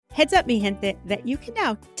Heads up, mi gente, that you can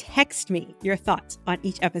now text me your thoughts on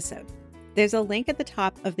each episode. There's a link at the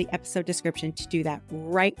top of the episode description to do that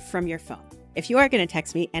right from your phone. If you are going to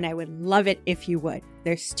text me, and I would love it if you would,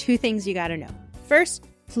 there's two things you got to know. First,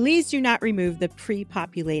 please do not remove the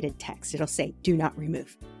pre-populated text. It'll say, do not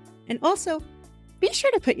remove. And also, be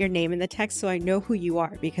sure to put your name in the text so I know who you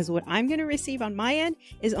are, because what I'm going to receive on my end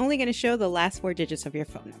is only going to show the last 4 digits of your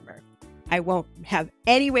phone number. I won't have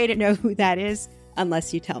any way to know who that is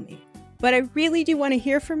unless you tell me. But I really do want to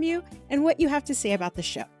hear from you and what you have to say about the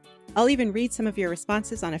show. I'll even read some of your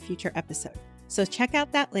responses on a future episode. So check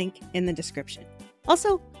out that link in the description.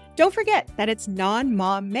 Also, don't forget that it's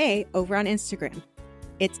Non-Mom May over on Instagram.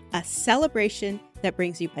 It's a celebration that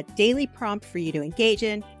brings you a daily prompt for you to engage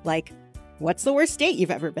in, like, what's the worst date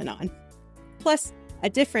you've ever been on? Plus, a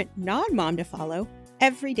different non-mom to follow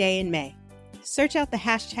every day in May. Search out the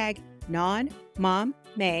hashtag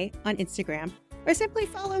NonMomMay on Instagram, or simply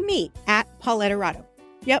follow me at Paulette Arado.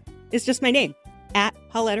 Yep, it's just my name, at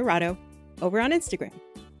Paulette Arado, over on Instagram.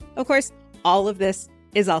 Of course, all of this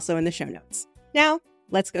is also in the show notes. Now,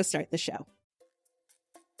 let's go start the show.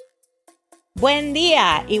 Buen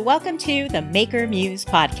dia, y welcome to the Maker Muse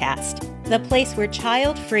podcast, the place where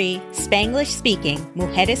child-free, Spanglish-speaking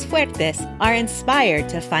mujeres fuertes are inspired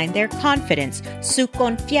to find their confidence, su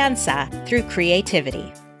confianza, through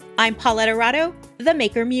creativity. I'm Paulette Arado, the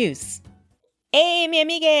Maker Muse. Hey, mi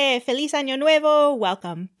amigue, feliz año nuevo,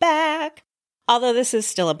 welcome back. Although this is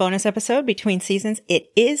still a bonus episode between seasons, it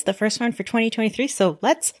is the first one for 2023, so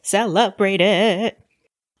let's celebrate it.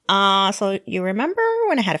 So you remember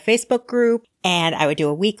when I had a Facebook group and I would do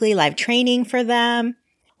a weekly live training for them?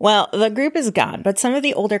 Well, the group is gone, but some of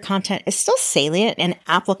the older content is still salient and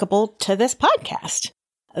applicable to this podcast.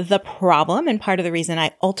 The problem, and part of the reason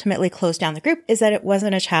I ultimately closed down the group, is that it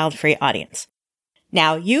wasn't a child-free audience.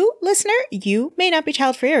 Now, you, listener, you may not be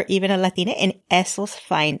child-free or even a Latina, and eso's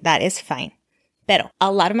fine. That is fine. Pero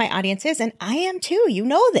a lot of my audience is, and I am too. You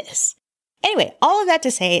know this. Anyway, all of that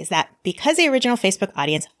to say is that because the original Facebook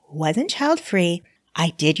audience wasn't child-free,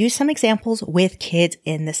 I did use some examples with kids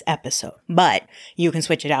in this episode, but you can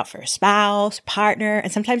switch it out for a spouse, partner,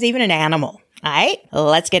 and sometimes even an animal. All right,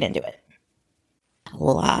 let's get into it. A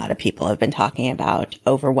lot of people have been talking about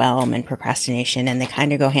overwhelm and procrastination, and they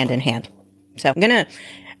kind of go hand in hand. So I'm going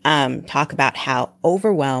to talk about how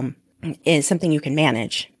overwhelm is something you can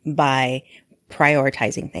manage by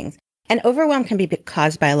prioritizing things. And overwhelm can be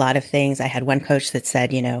caused by a lot of things. I had one coach that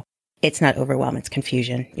said, it's not overwhelm, it's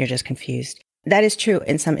confusion. You're just confused. That is true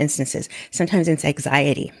in some instances. Sometimes it's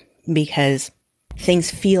anxiety because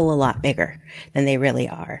things feel a lot bigger than they really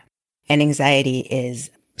are. And anxiety is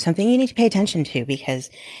something you need to pay attention to, because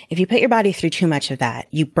if you put your body through too much of that,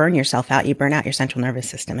 you burn yourself out, you burn out your central nervous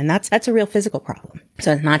system. And that's a real physical problem.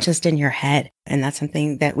 So it's not just in your head. And that's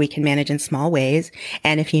something that we can manage in small ways.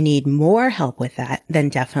 And if you need more help with that, then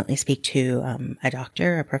definitely speak to a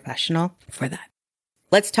doctor, a professional for that.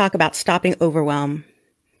 Let's talk about stopping overwhelm,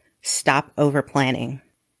 stop over planning.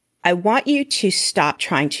 I want you to stop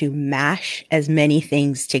trying to mash as many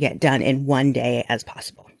things to get done in one day as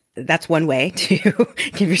possible. That's one way to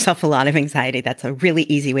give yourself a lot of anxiety. That's a really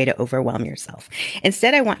easy way to overwhelm yourself.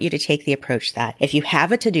 Instead, I want you to take the approach that if you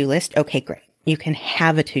have a to-do list, okay, great. You can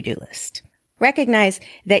have a to-do list. Recognize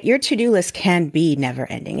that your to-do list can be never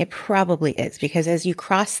ending. It probably is, because as you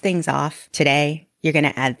cross things off today, you're going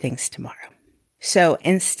to add things tomorrow. So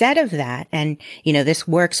instead of that, and this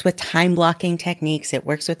works with time blocking techniques, it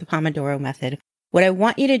works with the Pomodoro method. What I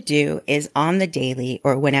want you to do is on the daily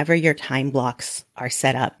or whenever your time blocks are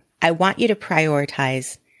set up, I want you to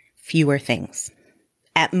prioritize fewer things,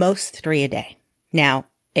 at most 3 a day. Now,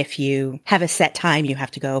 if you have a set time, you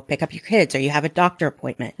have to go pick up your kids or you have a doctor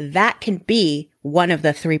appointment, that can be one of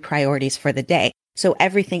the 3 priorities for the day. So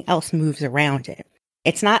everything else moves around it.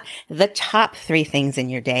 It's not the top 3 things in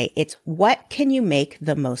your day. It's what can you make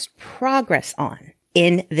the most progress on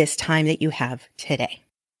in this time that you have today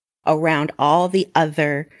around all the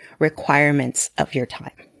other requirements of your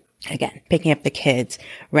time. Again, picking up the kids,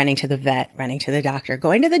 running to the vet, running to the doctor,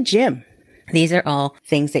 going to the gym. These are all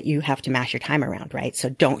things that you have to mash your time around, right? So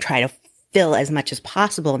don't try to fill as much as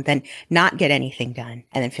possible and then not get anything done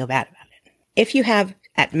and then feel bad about it. If you have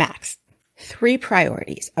at max 3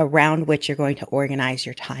 priorities around which you're going to organize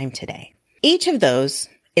your time today, each of those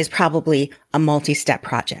is probably a multi-step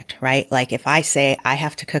project, right? Like if I say I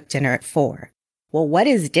have to cook dinner at 4, well, what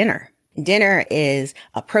is dinner? Dinner is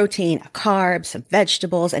a protein, a carb, some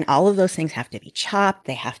vegetables, and all of those things have to be chopped.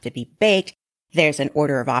 They have to be baked. There's an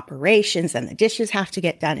order of operations and the dishes have to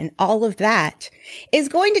get done. And all of that is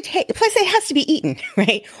going to take, plus it has to be eaten,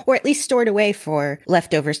 right? Or at least stored away for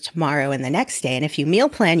leftovers tomorrow and the next day. And if you meal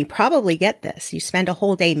plan, you probably get this. You spend a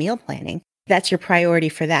whole day meal planning. That's your priority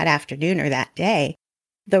for that afternoon or that day.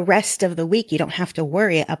 The rest of the week, you don't have to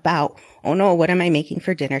worry about, oh no, what am I making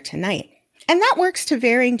for dinner tonight? And that works to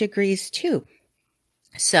varying degrees too.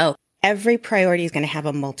 So every priority is going to have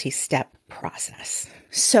a multi-step process.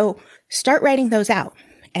 So start writing those out.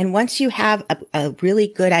 And once you have a really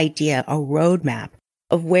good idea, a roadmap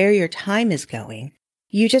of where your time is going,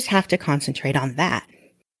 you just have to concentrate on that.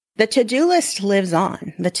 The to-do list lives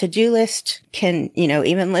on. The to-do list can,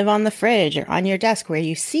 even live on the fridge or on your desk where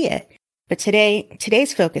you see it. But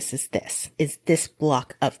today's focus is this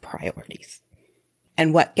block of priorities.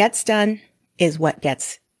 And what gets done is what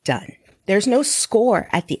gets done. There's no score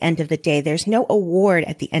at the end of the day. There's no award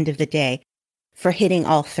at the end of the day for hitting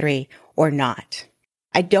all three or not.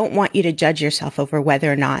 I don't want you to judge yourself over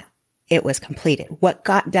whether or not it was completed. What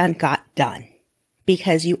got done,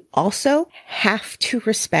 because you also have to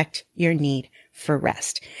respect your need for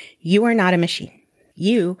rest. You are not a machine.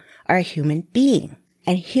 You are a human being,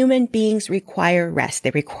 and human beings require rest.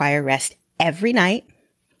 They require rest every night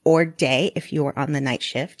or day if you are on the night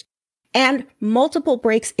shift, and multiple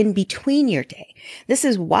breaks in between your day. This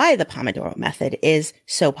is why the Pomodoro method is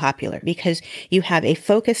so popular, because you have a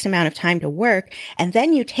focused amount of time to work and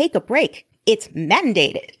then you take a break. It's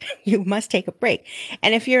mandated. You must take a break.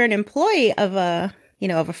 And if you're an employee of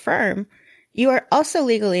a firm, you are also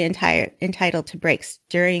legally entitled to breaks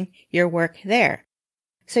during your work there.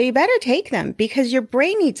 So you better take them because your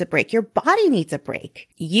brain needs a break. Your body needs a break.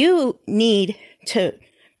 You need to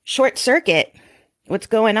short circuit what's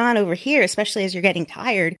going on over here, especially as you're getting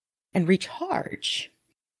tired, and recharge.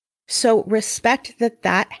 So respect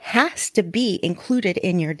that has to be included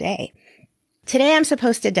in your day. Today I'm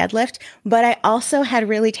supposed to deadlift, but I also had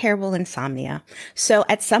really terrible insomnia. So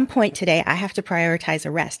at some point today, I have to prioritize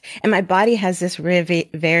a rest. And my body has this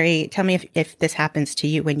very, tell me if this happens to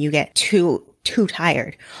you when you get too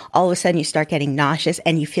tired. All of a sudden you start getting nauseous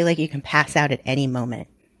and you feel like you can pass out at any moment.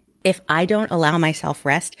 If I don't allow myself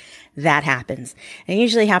rest, that happens. It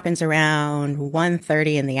usually happens around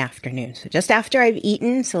 1:30 in the afternoon. So just after I've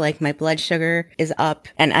eaten, so like my blood sugar is up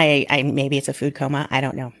and I maybe it's a food coma. I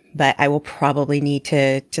don't know, but I will probably need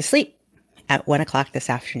to sleep at 1:00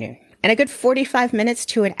 this afternoon. And a good 45 minutes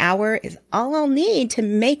to an hour is all I'll need to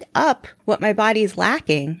make up what my body's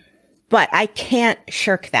lacking. But I can't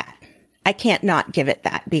shirk that. I can't not give it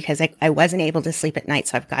that because I wasn't able to sleep at night.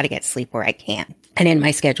 So I've got to get sleep where I can. And in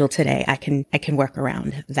my schedule today, I can work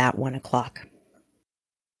around that 1:00.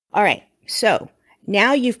 All right. So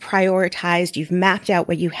now you've prioritized, you've mapped out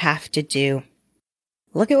what you have to do.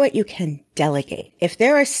 Look at what you can delegate. If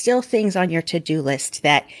there are still things on your to-do list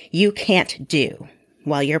that you can't do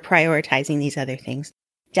while you're prioritizing these other things,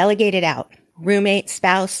 delegate it out. Roommate,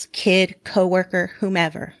 spouse, kid, coworker,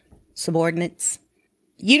 whomever, subordinates.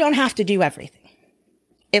 You don't have to do everything.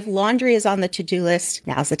 If laundry is on the to-do list,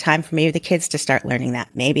 now's the time for maybe the kids to start learning that.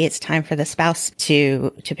 Maybe it's time for the spouse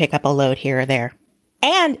to pick up a load here or there.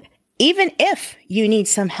 And even if you need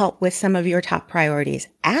some help with some of your top priorities,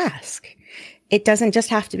 ask. It doesn't just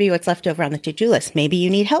have to be what's left over on the to-do list. Maybe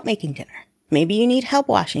you need help making dinner. Maybe you need help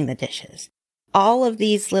washing the dishes. All of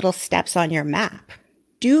these little steps on your map.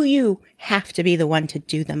 Do you have to be the one to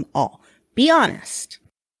do them all? Be honest.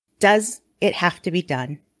 Does it have to be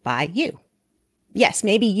done by you? Yes,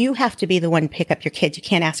 maybe you have to be the one to pick up your kids. You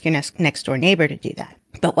can't ask your next door neighbor to do that.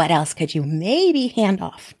 But what else could you maybe hand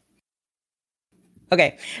off?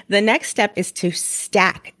 Okay, the next step is to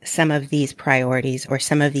stack some of these priorities or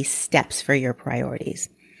some of these steps for your priorities.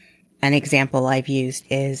 An example I've used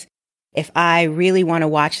is if I really want to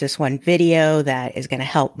watch this one video that is going to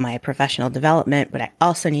help my professional development, but I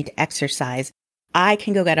also need to exercise, I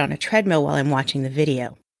can go get on a treadmill while I'm watching the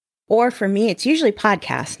video. Or for me, it's usually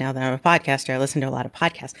podcasts. Now that I'm a podcaster, I listen to a lot of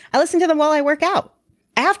podcasts. I listen to them while I work out.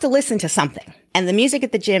 I have to listen to something. And the music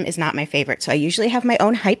at the gym is not my favorite. So I usually have my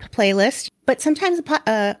own hype playlist. But sometimes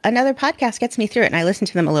another podcast gets me through it and I listen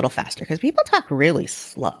to them a little faster because people talk really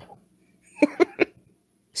slow.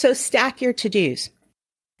 So stack your to-dos.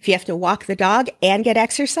 If you have to walk the dog and get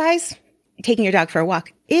exercise, taking your dog for a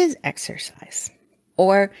walk is exercise.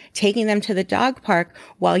 Or taking them to the dog park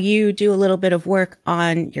while you do a little bit of work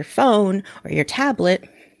on your phone or your tablet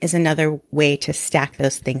is another way to stack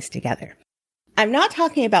those things together. I'm not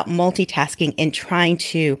talking about multitasking and trying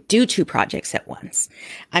to do two projects at once.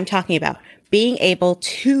 I'm talking about being able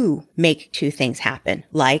to make two things happen,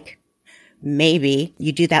 like maybe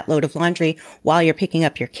you do that load of laundry while you're picking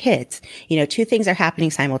up your kids. Two things are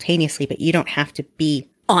happening simultaneously, but you don't have to be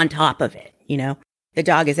on top of it. The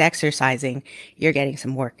dog is exercising. You're getting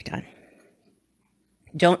some work done.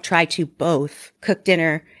 Don't try to both cook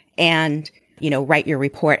dinner and, write your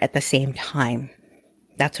report at the same time.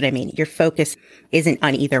 That's what I mean. Your focus isn't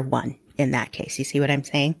on either one in that case. You see what I'm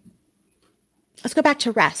saying? Let's go back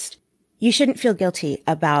to rest. You shouldn't feel guilty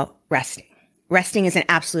about resting. Resting is an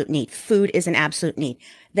absolute need. Food is an absolute need.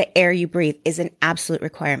 The air you breathe is an absolute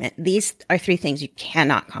requirement. These are 3 things you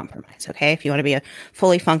cannot compromise, okay? If you want to be a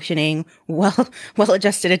fully functioning,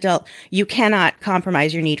 well-adjusted adult, you cannot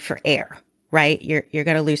compromise your need for air, right? You're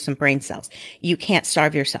going to lose some brain cells. You can't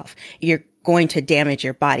starve yourself. You're going to damage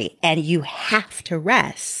your body, and you have to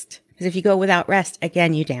rest. Because if you go without rest,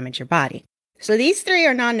 again, you damage your body. So these 3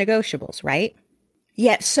 are non-negotiables, right?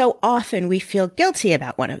 Yet so often we feel guilty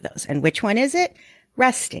about one of those. And which one is it?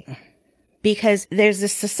 Resting. Because there's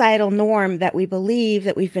this societal norm that we believe,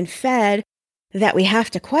 that we've been fed, that we have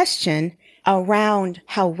to question around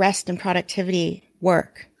how rest and productivity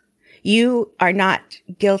work. You are not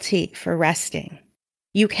guilty for resting.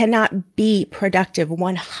 You cannot be productive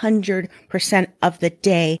 100% of the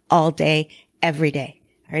day, all day, every day.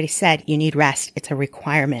 I already said you need rest. It's a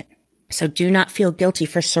requirement. So do not feel guilty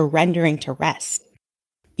for surrendering to rest.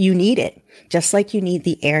 You need it, just like you need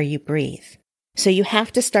the air you breathe. So you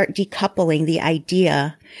have to start decoupling the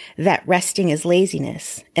idea that resting is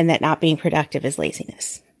laziness and that not being productive is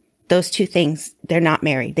laziness. Those 2 things, they're not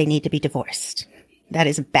married. They need to be divorced. That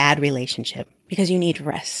is a bad relationship because you need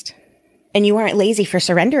rest. And you aren't lazy for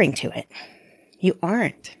surrendering to it. You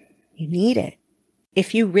aren't. You need it.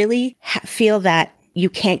 If you really feel that you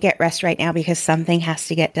can't get rest right now because something has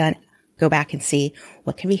to get done, go back and see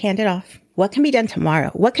what can be handed off. What can be done tomorrow?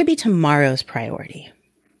 What could be tomorrow's priority?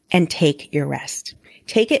 And take your rest.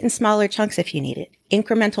 Take it in smaller chunks if you need it.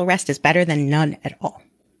 Incremental rest is better than none at all.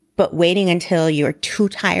 But waiting until you're too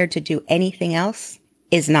tired to do anything else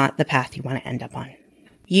is not the path you want to end up on.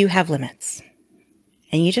 You have limits.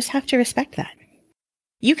 And you just have to respect that.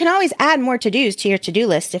 You can always add more to-dos to your to-do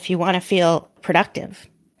list if you want to feel productive.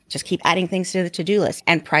 Just keep adding things to the to-do list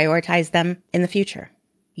and prioritize them in the future.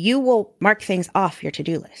 You will mark things off your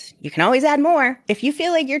to-do list. You can always add more. If you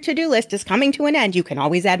feel like your to-do list is coming to an end, you can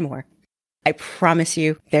always add more. I promise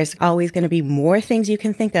you, there's always going to be more things you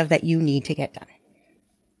can think of that you need to get done.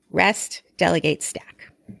 Rest, delegate,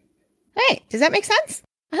 stack. Hey, does that make sense?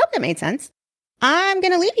 I hope that made sense. I'm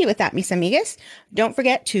going to leave you with that, mis amigas. Don't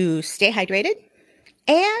forget to stay hydrated.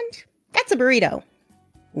 And that's a burrito.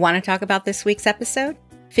 Want to talk about this week's episode?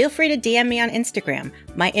 Feel free to DM me on Instagram.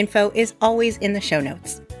 My info is always in the show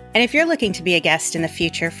notes. And if you're looking to be a guest in the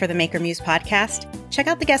future for the Maker Muse podcast, check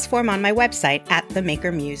out the guest form on my website at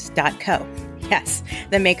themakermuse.co. Yes,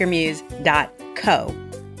 themakermuse.co.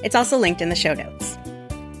 It's also linked in the show notes.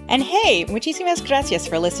 And hey, muchísimas gracias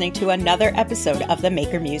for listening to another episode of the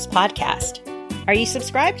Maker Muse podcast. Are you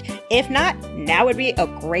subscribed? If not, now would be a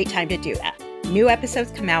great time to do that. New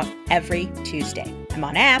episodes come out every Tuesday. I'm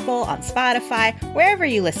on Apple, on Spotify, wherever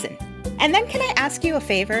you listen. And then can I ask you a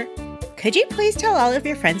favor? Could you please tell all of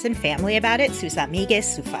your friends and family about it, sus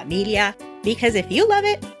amigues, su familia? Because if you love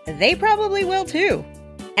it, they probably will too.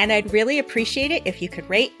 And I'd really appreciate it if you could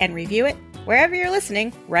rate and review it wherever you're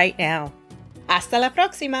listening right now. Hasta la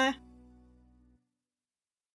próxima!